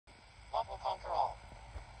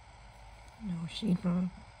Oh, Shiba.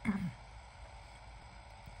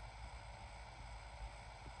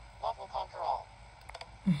 Love will conquer all.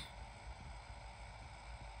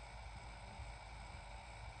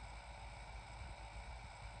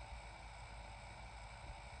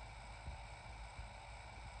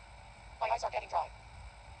 My eyes are getting dry.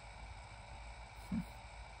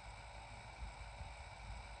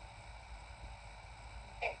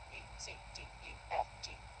 A, B, C, D, E, F,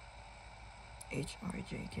 G. H, I,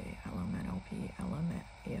 J, K, L, M, N, O, P, L,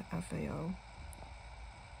 M, F, A, O.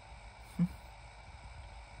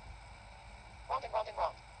 Round and round and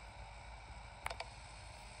round.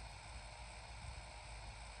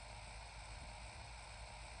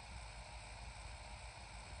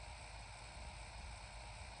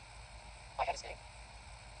 My head is spinning.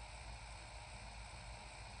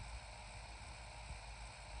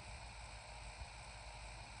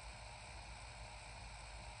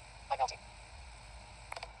 I'm melting.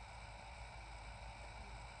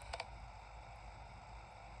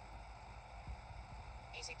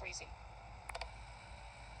 Easy breezy.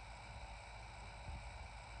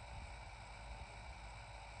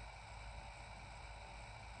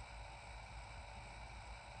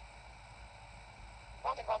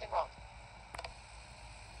 Round and round and round.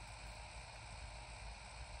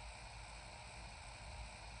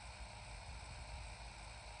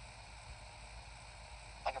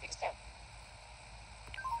 I'm your biggest fan.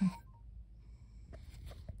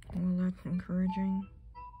 Well, that's encouraging.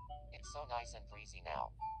 It's so nice and breezy now.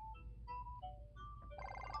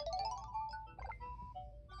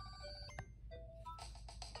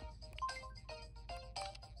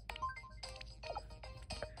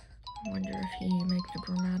 I wonder if he makes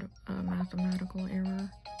a mathematical error.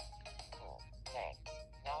 Cool. Thanks.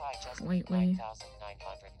 Now I just need Lately.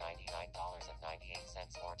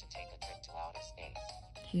 $9,999.98 more to take a trip to outer space.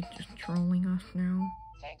 He's just trolling us now.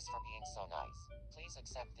 Thanks for being so nice. Please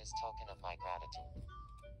accept this token of my gratitude.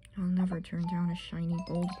 I'll never turn down a shiny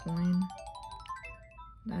gold coin.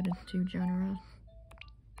 That is too generous.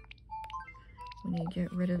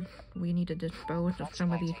 We need to dispose of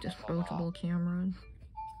some of these disposable cameras.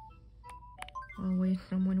 Always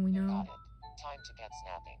someone we You know. got it. Time to get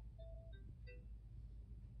snapping.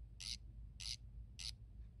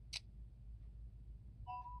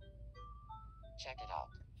 Check it out.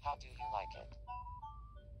 How do you like it?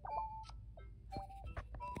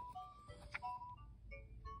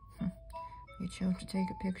 We chose to take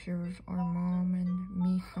a picture of our mom and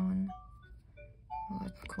me son. Well,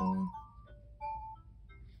 that's cool.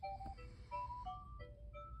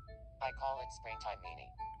 I call it springtime meanie.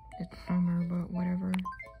 It's summer, but whatever.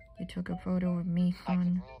 You took a photo of me I could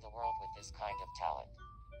son. rule the world with this kind of talent.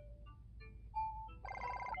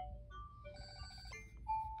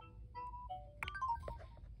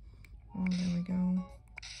 Oh, there we go.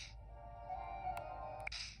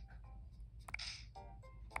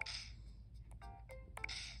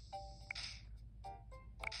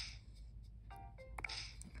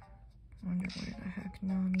 Wonder where the heck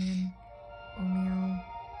Nami and UMIO,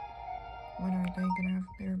 when are they gonna have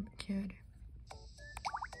their kid?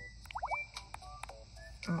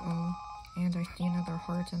 Uh-oh. And I see another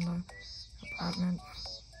heart in the apartment.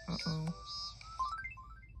 Uh-oh.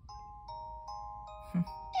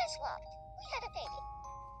 Guess what? We had a baby.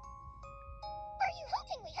 Are you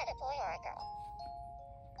hoping we had a boy or a girl?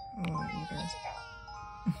 Oh, either. It's a girl.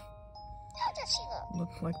 How does she look?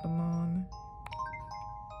 Looks like the mom.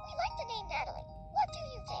 We like the name Natalie. What do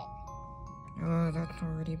you think? Oh, that's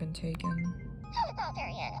already been taken. How about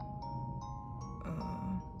Ariana?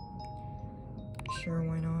 Sure,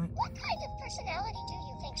 why not? What kind of personality do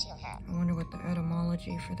you think she'll have? I wonder what the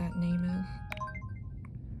etymology for that name is.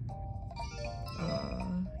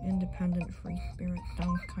 Independent free spirit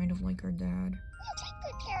sounds kind of like her dad. We'll take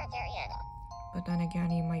good care of Ariana. But then again,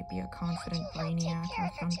 he might be a confident Would you help brainiac take care or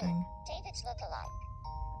of her too? something. David's look alike.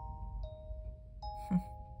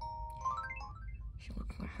 She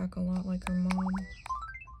looks a heck a lot like her mom.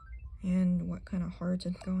 And what kind of heart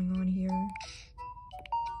is going on here?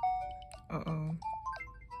 Uh-oh.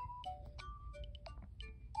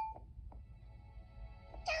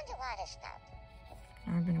 Down to water spout.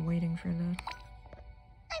 I've been waiting for this.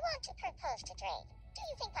 I want to propose to Drave. Do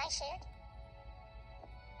you think I should?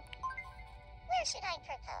 Where should I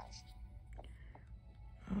propose?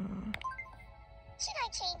 Should I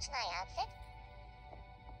change my outfit?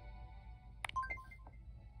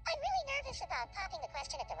 I'm really nervous about popping the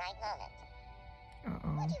question at the right moment.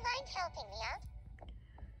 Uh-oh. Would you mind helping me out?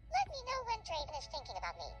 Let me know when Draven is thinking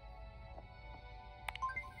about me.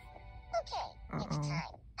 Okay, it's Uh-oh.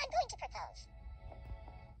 time. I'm going to propose.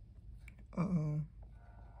 Uh-oh.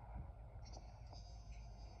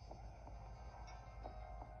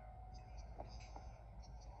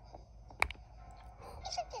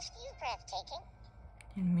 Isn't this view breathtaking?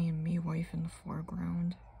 And me and me wife in the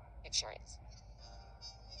foreground. It sure is.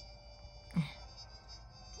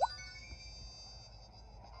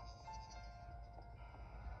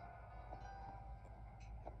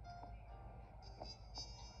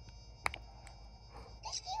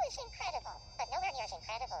 This view is incredible, but nowhere near as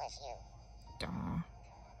incredible as you. Duh.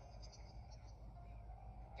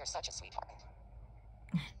 You're such a sweetheart.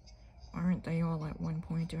 Aren't they all at one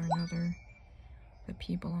point or another? The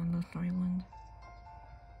people on this island.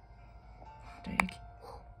 Dig.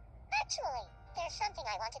 Actually, there's something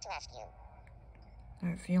I wanted to ask you.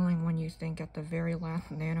 That feeling when you think at the very last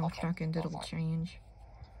nanosecond it'll change.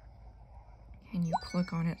 And you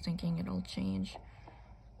click on it thinking it'll change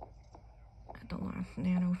at the last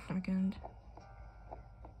nanosecond.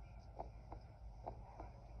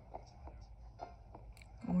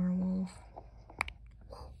 Werewolf.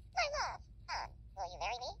 My love, will you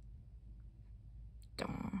marry me? Duh.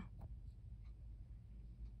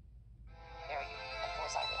 Marry you. Of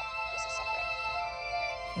course I will. This is so great.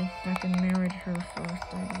 His second marriage, her first,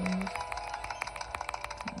 I believe.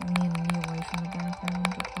 Me and me wife in the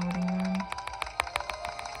background applauding them.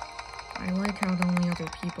 I like how the only other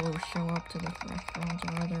people who show up to this restaurant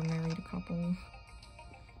are other married couples.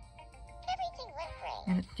 Everything went great.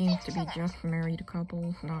 And it seems to be just married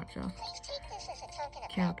couples, not just Please take this as a token of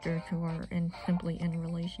characters who are simply in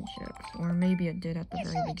relationships. Or maybe it did at the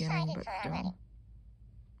very beginning, but still.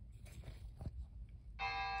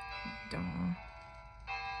 Duh.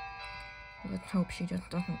 Let's hope she just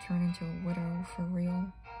doesn't turn into a widow for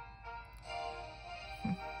real.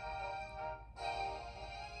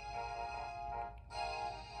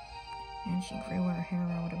 And she grew her hair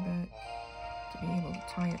out a bit to be able to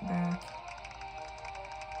tie it back.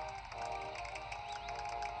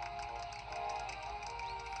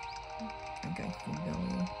 I guess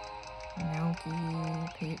Billy, Naoki,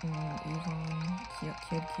 Peyton, Yvonne,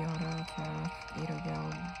 Kid Kiara, Cass, Ada Gal,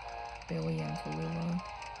 Billy, and Tallulah.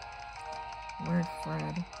 Where's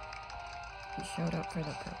Fred? He showed up for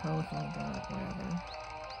the proposal, but whatever.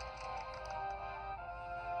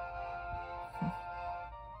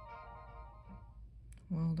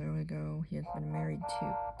 Well, there we go. He has been married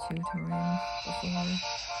two times before.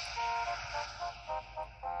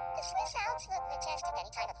 The Swiss Alps look majestic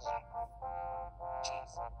any time of year.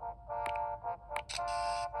 Jeez.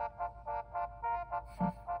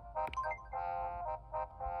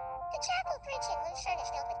 The chapel bridge in Lucerne is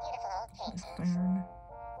filled with beautiful old paintings. Lucerne.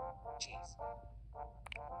 Jeez.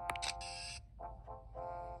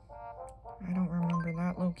 I don't remember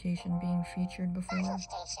that location being featured before. Basel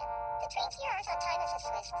Station. The trains here are as on time as a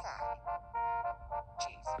Swiss clock.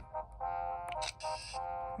 Jeez.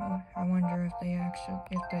 I wonder if the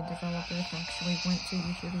developers actually went to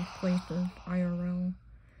each of these places IRL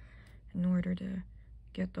in order to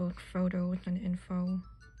get those photos and info. We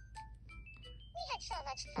had so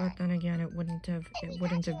much fun. But then again, it wouldn't have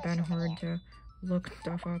been hard to look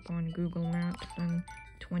stuff up on Google Maps in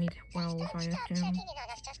 2012, Don't I stop checking assume, in on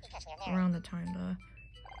us just because we're married. around the time the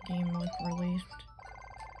game was released.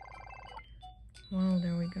 Well,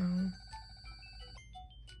 there we go.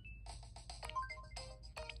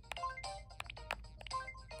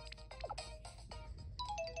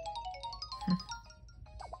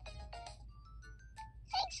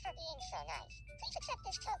 Thanks for being so nice. Please accept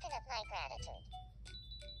this token of my gratitude.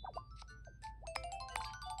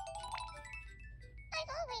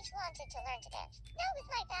 I've always wanted to learn to dance. Now with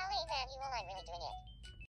my ballet manual, I'm really doing it.